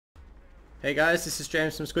Hey guys, this is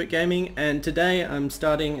James from Squid Gaming, and today I'm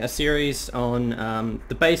starting a series on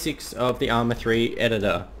the basics of the Arma 3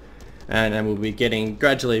 editor, and we'll be getting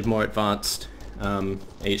gradually more advanced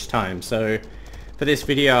each time. So for this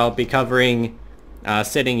video I'll be covering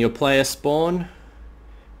setting your player spawn,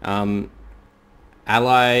 ally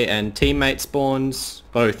and teammate spawns,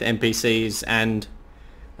 both NPCs and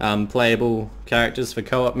playable characters for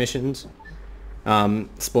co-op missions,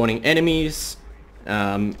 spawning enemies,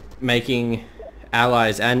 making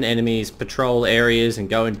allies and enemies patrol areas and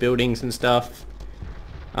go in buildings and stuff,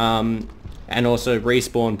 and also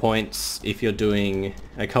respawn points if you're doing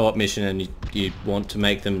a co-op mission and you want to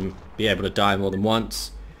make them be able to die more than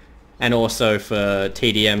once. And also for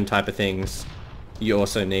TDM type of things you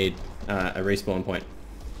also need a respawn point.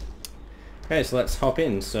 Okay, so let's hop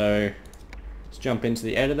in. So let's jump into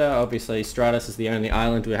the editor. Obviously Stratus is the only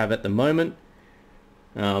island we have at the moment,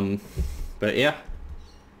 but yeah.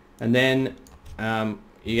 And then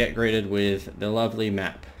you get greeted with the lovely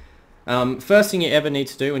map. First thing you ever need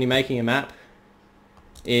to do when you're making a map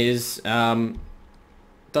is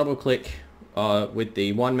double click with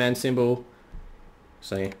the one-man symbol.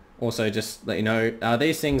 So also just let you know,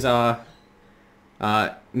 these things are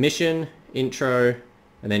mission, intro,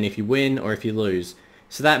 and then if you win or if you lose.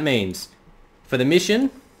 So that means for the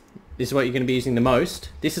mission, this is what you're going to be using the most.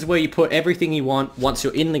 This is where you put everything you want once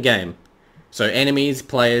you're in the game. So enemies,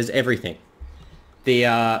 players, everything.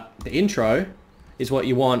 The intro is what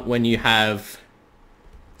you want when you have,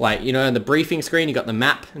 like, you know, in the briefing screen you got the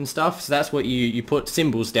map and stuff. So that's what you put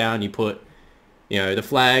symbols down. You put, you know, the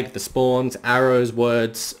flag, the spawns, arrows,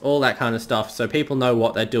 words, all that kind of stuff, so people know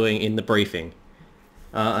what they're doing in the briefing.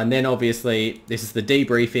 And then obviously this is the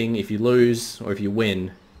debriefing. If you lose or if you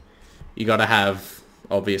win, you got to have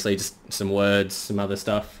obviously just some words, some other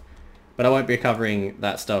stuff. But I won't be covering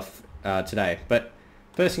that stuff today. But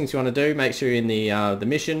first things you want to do, make sure you're in the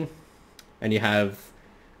mission and you have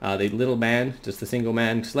the little man, just the single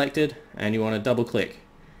man selected, and you want to double click.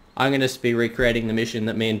 I'm going to be recreating the mission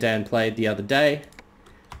that me and Dan played the other day.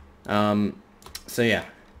 So yeah,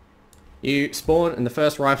 you spawn, and the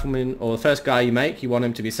first rifleman or the first guy you make, you want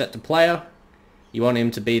him to be set to player. You want him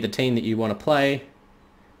to be the team that you want to play,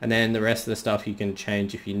 and then the rest of the stuff you can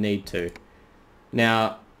change if you need to.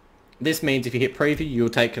 Now this means if you hit preview, you'll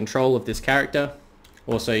take control of this character.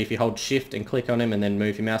 Also, if you hold shift and click on him and then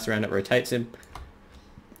move your mouse around, it rotates him.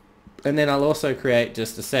 And then I'll also create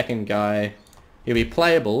just a second guy. He'll be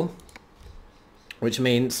playable, which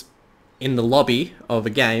means in the lobby of a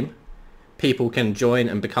game, people can join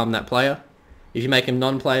and become that player. If you make him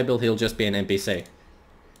non-playable, he'll just be an NPC.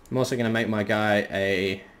 I'm also going to make my guy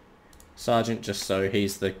a sergeant, just so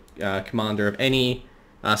he's the commander of any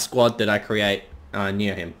squad that I create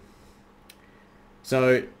near him.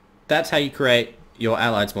 So that's how you create your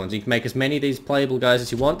allied spawns. You can make as many of these playable guys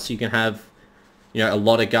as you want, so you can have, you know, a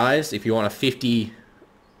lot of guys. If you want a 50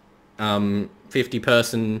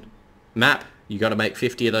 person map, you got to make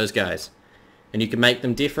 50 of those guys, and you can make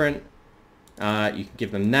them different. You can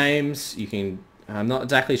give them names. You can, I'm not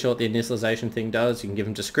exactly sure what the initialization thing does. You can give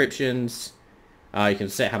them descriptions. You can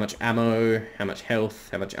set how much ammo, how much health,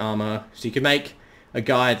 how much armor. So you can make a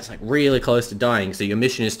guy that's like really close to dying, so your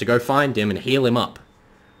mission is to go find him and heal him up,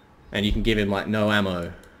 and you can give him like no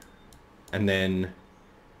ammo, and then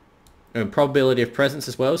a probability of presence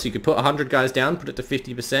as well. So you could put 100 guys down, put it to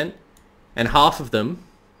 50%, and half of them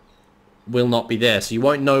will not be there, so you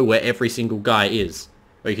won't know where every single guy is.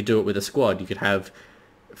 Or you could do it with a squad. You could have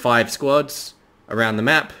 5 squads around the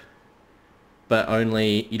map, but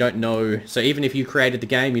only, you don't know, so even if you created the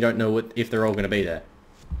game, you don't know if they're all going to be there.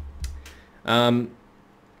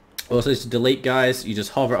 Also, to delete guys, you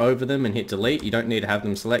just hover over them and hit delete. You don't need to have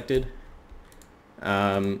them selected.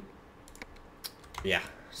 Yeah,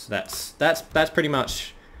 so that's pretty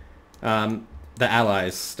much the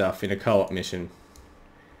allies stuff in a co-op mission.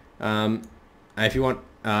 If you want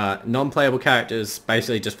non-playable characters,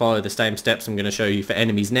 basically just follow the same steps I'm going to show you for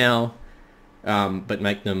enemies now, but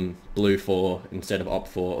make them blue 4 instead of op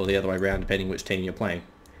 4, or the other way around depending which team you're playing.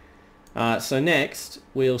 So next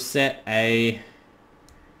we'll set a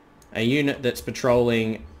unit that's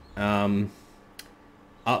patrolling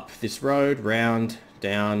up this road, round,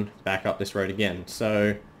 down, back up this road again.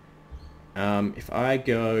 So if I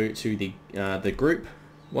go to the group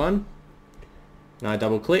one, and I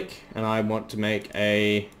double click, and I want to make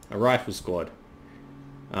a rifle squad.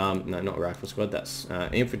 No, not a rifle squad, that's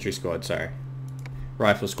infantry squad, sorry.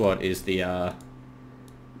 Rifle squad is the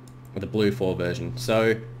blue 4 version. So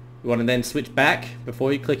you want to then switch back,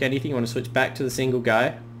 before you click anything, you want to switch back to the single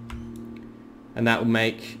guy. And that will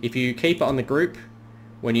make, if you keep it on the group,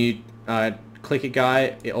 when you click a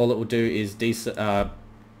guy, all it will do is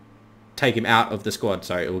take him out of the squad.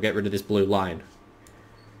 Sorry, it will get rid of this blue line.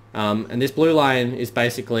 And this blue line is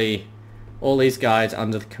basically all these guys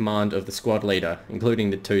under the command of the squad leader, including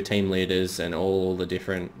the 2 team leaders and all the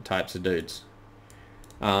different types of dudes.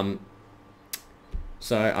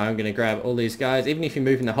 So I'm going to grab all these guys. Even if you're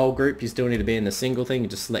moving the whole group, you still need to be in the single thing. You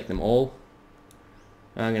just select them all.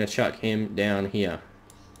 I'm going to chuck him down here.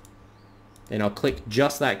 Then I'll click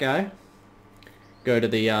just that guy. Go to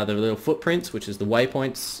the little footprints, which is the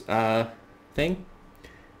waypoints thing.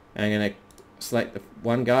 And I'm going to select the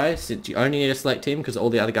one guy, since you only need to select him because all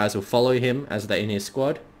the other guys will follow him as they're in his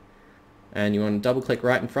squad. And you want to double click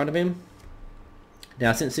right in front of him.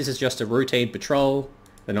 Now since this is just a routine patrol,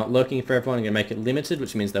 they're not lurking for everyone, I'm going to make it limited,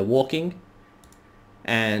 which means they're walking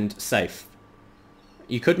and safe.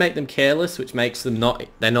 You could make them careless, which makes them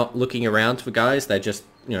they're not looking around for guys, they just,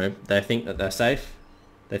 they think that they're safe.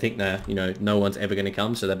 They think they're, no one's ever going to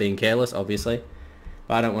come, so they're being careless, obviously.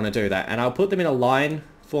 But I don't want to do that. And I'll put them in a line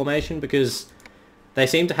formation because they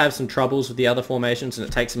seem to have some troubles with the other formations, and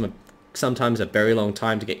it takes them sometimes a very long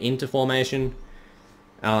time to get into formation.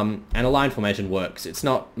 And a line formation works. It's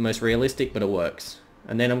not the most realistic, but it works.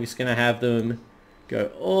 And then I'm just going to have them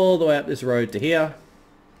go all the way up this road to here.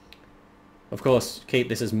 Of course, keep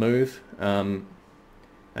this as move. And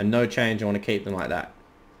no change, I want to keep them like that.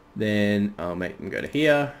 Then I'll make them go to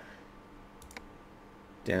here.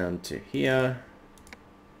 Down to here.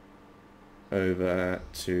 Over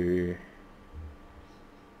to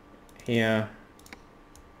here.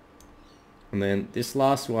 And then this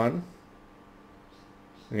last one,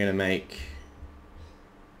 I'm going to make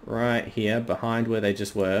right here behind where they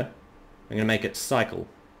just were. I'm going to make it cycle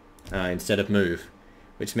instead of move,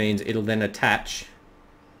 which means it'll then attach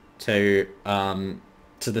to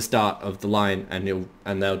the start of the line,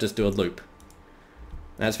 and they'll just do a loop.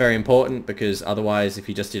 That's very important because otherwise, if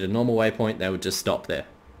you just did a normal waypoint, they would just stop there.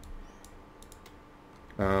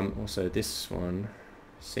 Also, this one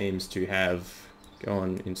seems to have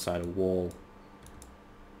gone inside a wall.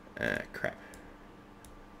 Crap.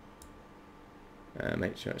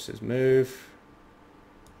 Make sure it says move.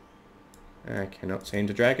 I cannot seem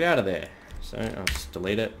to drag it out of there, so I'll just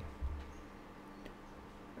delete it.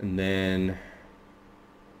 And then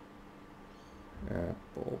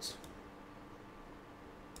balls.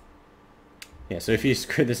 Yeah, so if you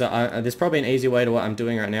screw this up, there's probably an easier way to what I'm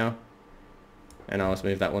doing right now. And I'll just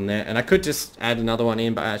move that one there. And I could just add another one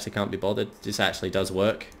in, but I actually can't be bothered. This actually does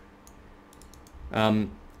work.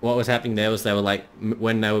 What was happening there was they were like,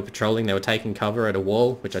 when they were patrolling, they were taking cover at a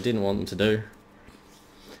wall, which I didn't want them to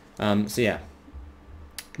do. So yeah,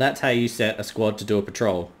 that's how you set a squad to do a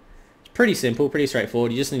patrol. It's pretty simple, pretty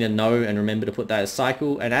straightforward. You just need to know and remember to put that as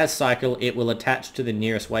cycle, and as cycle, it will attach to the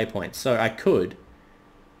nearest waypoint. So I could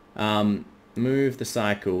move the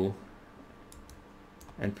cycle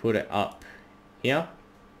and put it up here,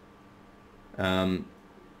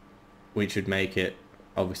 which would make it,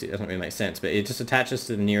 obviously it doesn't really make sense, but it just attaches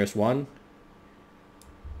to the nearest one.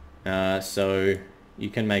 So you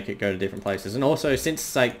can make it go to different places. And also, since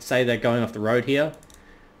say they're going off the road here,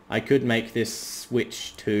 I could make this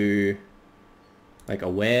switch to like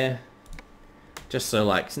aware, just so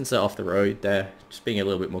like since they're off the road, they're just being a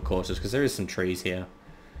little bit more cautious because there is some trees here.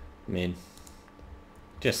 I mean,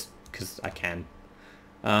 just because I can.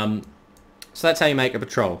 So that's how you make a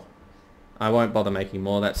patrol. I won't bother making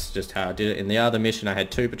more, that's just how I did it. In the other mission I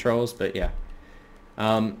had 2 patrols, but yeah.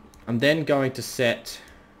 I'm then going to set,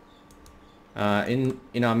 in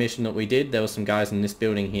our mission that we did, there were some guys in this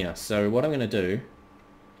building here. So what I'm going to do,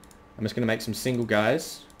 I'm just going to make some single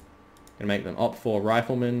guys. I'm going to make them Op 4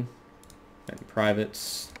 riflemen, maybe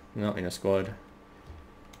privates, not in a squad.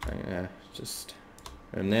 I'm going to just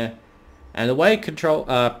put them there. And the way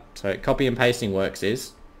copy and pasting works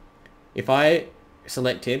is, if I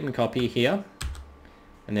select him and copy here,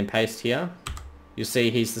 and then paste here, you'll see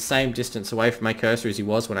he's the same distance away from my cursor as he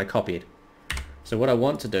was when I copied. So what I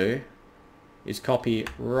want to do is copy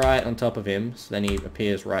right on top of him, so then he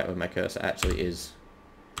appears right where my cursor actually is,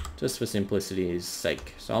 just for simplicity's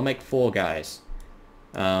sake. So I'll make 4 guys.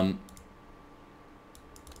 I'll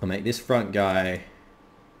make this front guy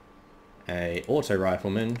a auto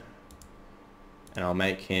rifleman, and I'll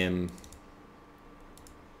make him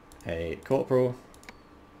a corporal,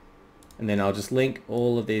 and then I'll just link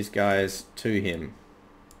all of these guys to him.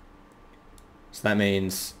 So that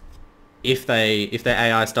means if their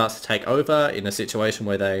AI starts to take over in a situation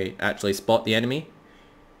where they actually spot the enemy,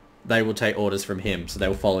 they will take orders from him, so they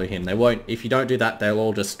will follow him. They won't, if you don't do that, they'll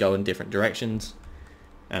all just go in different directions,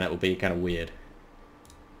 and it will be kind of weird.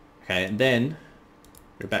 Okay, and then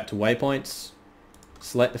we're back to waypoints.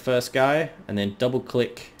 select the first guy, and then double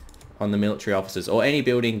click on the military officers, or any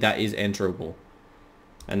building that is enterable.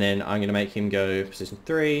 And then I'm going to make him go position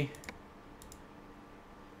 3.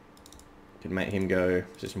 Can make him go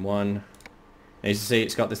position 1. And as you see,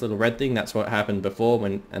 it's got this little red thing. That's what happened before,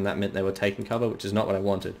 and that meant they were taking cover, which is not what I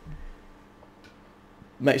wanted.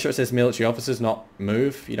 Make sure it says military officers, not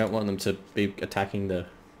move. You don't want them to be attacking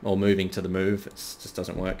or moving to the move. It just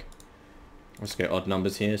doesn't work. Let's go odd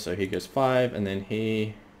numbers here. So he goes 5, and then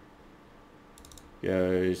he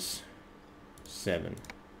goes 7.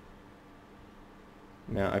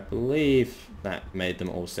 Now I believe that made them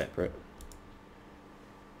all separate,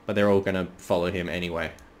 but they're all going to follow him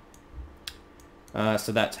anyway.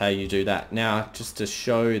 So that's how you do that. Now, just to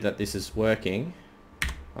show that this is working,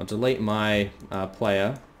 I'll delete my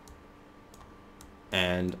player,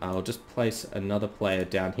 and I'll just place another player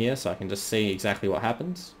down here so I can just see exactly what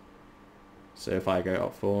happens. So if I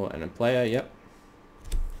go Alt4 and a player, yep,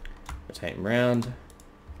 rotate him round,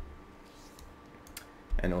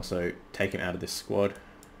 and also take him out of this squad,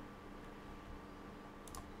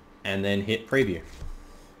 and then hit preview.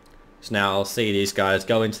 So now I'll see these guys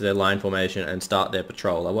go into their line formation and start their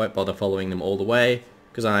patrol. I won't bother following them all the way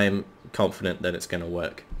because I'm confident that it's going to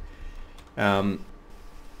work. So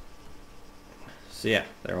yeah,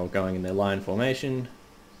 they're all going in their line formation,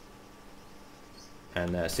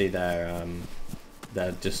 and see they're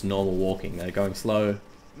just normal walking. They're going slow.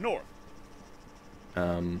 North.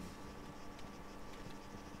 And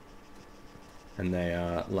they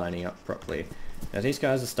are lining up properly. Now these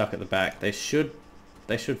guys are stuck at the back. They should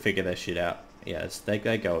figure their shit out. Yes, they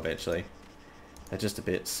go eventually. They're just a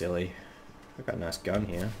bit silly. I've got a nice gun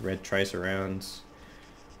here. Red tracer rounds.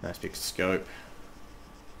 Nice big scope.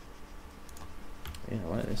 Yeah, I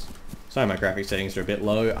like this. Sorry, my graphic settings are a bit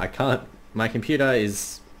low. I can't. My computer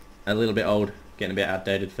is a little bit old, getting a bit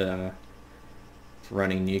outdated for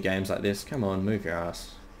running new games like this. Come on, move your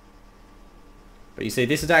ass. But you see,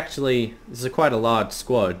 this is quite a large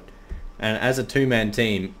squad, and as a two-man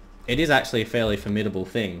team, it is actually a fairly formidable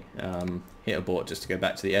thing. Hit abort just to go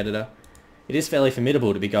back to the editor. It is fairly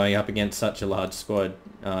formidable to be going up against such a large squad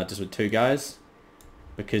just with 2 guys,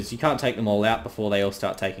 because you can't take them all out before they all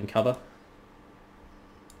start taking cover.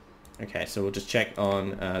 Okay, so we'll just check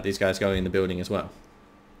on these guys going in the building as well.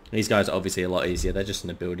 These guys are obviously a lot easier. They're just in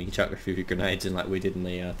the building. You chuck a few grenades in like we did in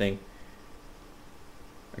the thing.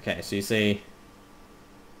 Okay, so you see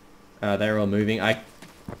they're all moving.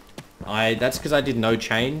 That's because I did no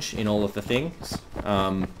change in all of the things.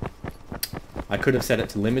 I could have set it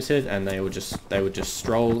to limited, and they would just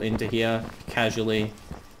stroll into here casually,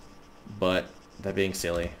 but they're being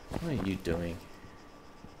silly. What are you doing?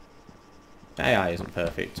 The AI isn't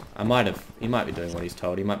perfect. He might be doing what he's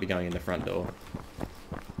told. He might be going in the front door.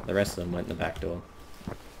 The rest of them went in the back door.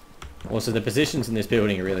 Also, the positions in this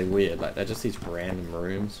building are really weird. Like, they're just these random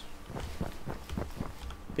rooms.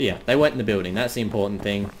 But yeah, they went in the building. That's the important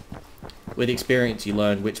thing. With experience, you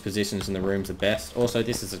learn which positions in the rooms are best. Also,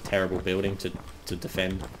 this is a terrible building to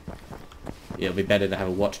defend. It'll be better to have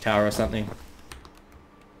a watchtower or something.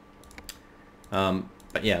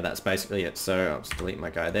 But yeah, that's basically it. So I'll just delete my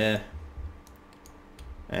guy there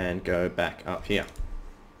and go back up here.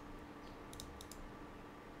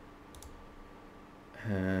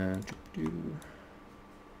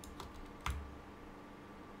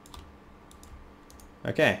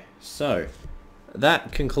 Okay, so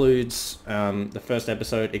that concludes the first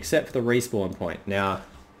episode, except for the respawn point. Now,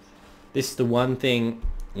 this is the one thing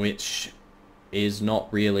which is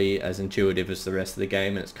not really as intuitive as the rest of the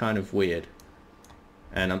game, and it's kind of weird.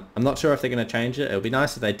 And I'm not sure if they're going to change it. It would be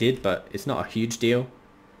nice if they did, but it's not a huge deal.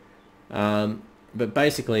 But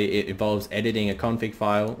basically, it involves editing a config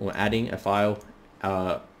file or adding a file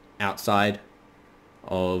outside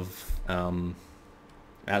of the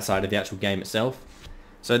actual game itself.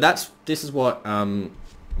 So this is what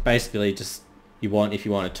basically just you want if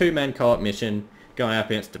you want a 2-man co-op mission going up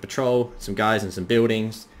against a patrol, some guys and some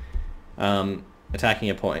buildings, attacking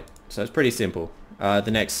a point. So it's pretty simple.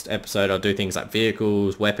 The next episode I'll do things like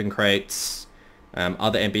vehicles, weapon crates,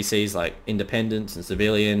 other NPCs like independents and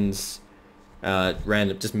civilians,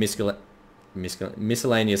 random just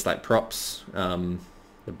miscellaneous like props, the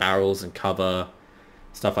barrels and cover,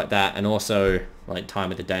 stuff like that, and also like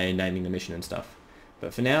time of the day, naming the mission and stuff.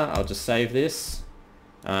 But for now, I'll just save this.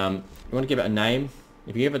 You want to give it a name.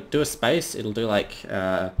 If you ever do a space, it'll do like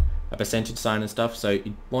a percentage sign and stuff. So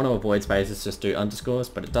you want to avoid spaces, just do underscores,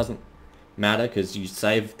 but it doesn't matter because you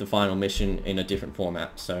save the final mission in a different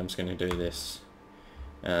format. So I'm just going to do this.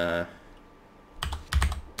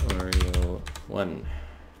 Oriole 1.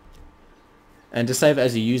 And to save it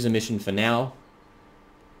as a user mission for now,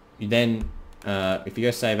 you then if you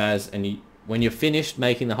go save as, and when you're finished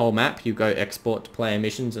making the whole map, you go export to player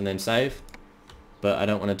missions and then save. But I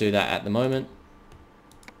don't want to do that at the moment.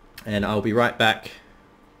 And I'll be right back.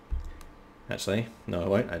 Actually, no I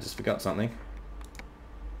won't, I just forgot something.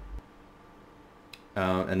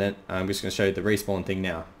 And then I'm just going to show you the respawn thing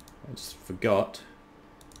now. I just forgot.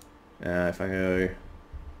 If I go...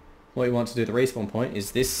 What you want to do the respawn point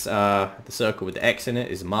is this, the circle with the X in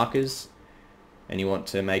it is markers. And you want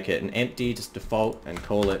to make it an empty, just default, and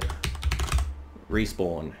call it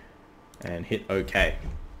respawn. And hit OK.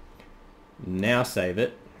 Now save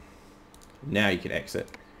it. Now you can exit.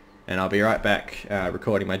 And I'll be right back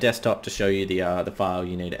recording my desktop to show you the file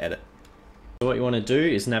you need to edit. So what you want to do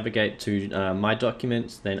is navigate to My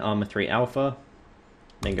Documents, then Arma 3 Alpha,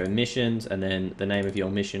 then go Missions, and then the name of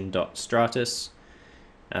your mission.stratus.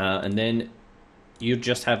 And then you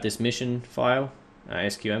just have this mission file,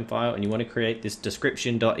 SQM file, and you want to create this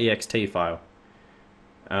description.ext file.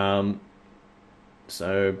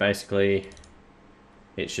 So basically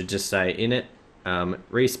it should just say in it,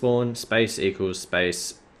 respawn space equals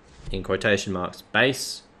space in quotation marks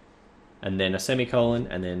base, and then a semicolon,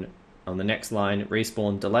 and then on the next line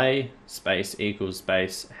respawn delay space equals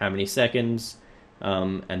space how many seconds,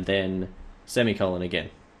 and then semicolon again.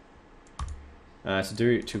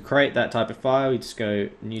 To create that type of file, you just go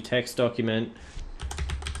new text document,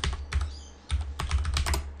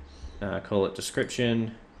 call it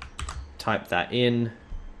description, type that in,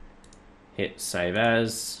 hit save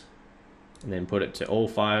as, and then put it to all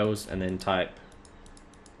files, and then type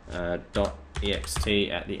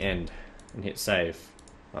 .ext at the end and hit save.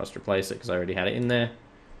 I'll just replace it because I already had it in there,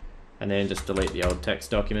 and then just delete the old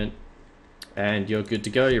text document and you're good to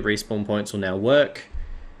go. Your respawn points will now work.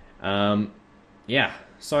 Yeah,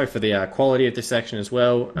 sorry for the quality of this section as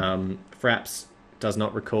well. Fraps does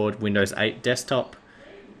not record Windows 8 desktop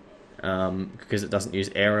because it doesn't use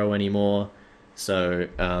Aero anymore, so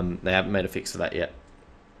they haven't made a fix for that yet.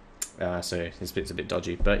 So this bit's a bit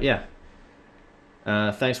dodgy, but yeah.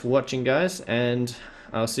 Thanks for watching, guys, and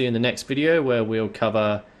I'll see you in the next video where we'll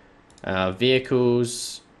cover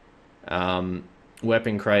vehicles,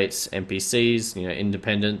 weapon crates, NPCs,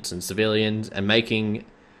 independents and civilians, and making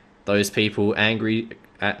those people angry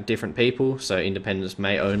at different people. So independents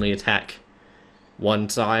may only attack one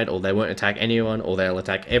side, or they won't attack anyone, or they'll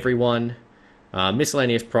attack everyone.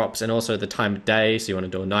 Miscellaneous props, and also the time of day, so you want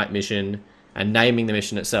to do a night mission, and naming the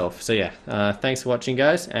mission itself. So yeah, thanks for watching,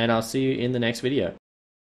 guys, and I'll see you in the next video.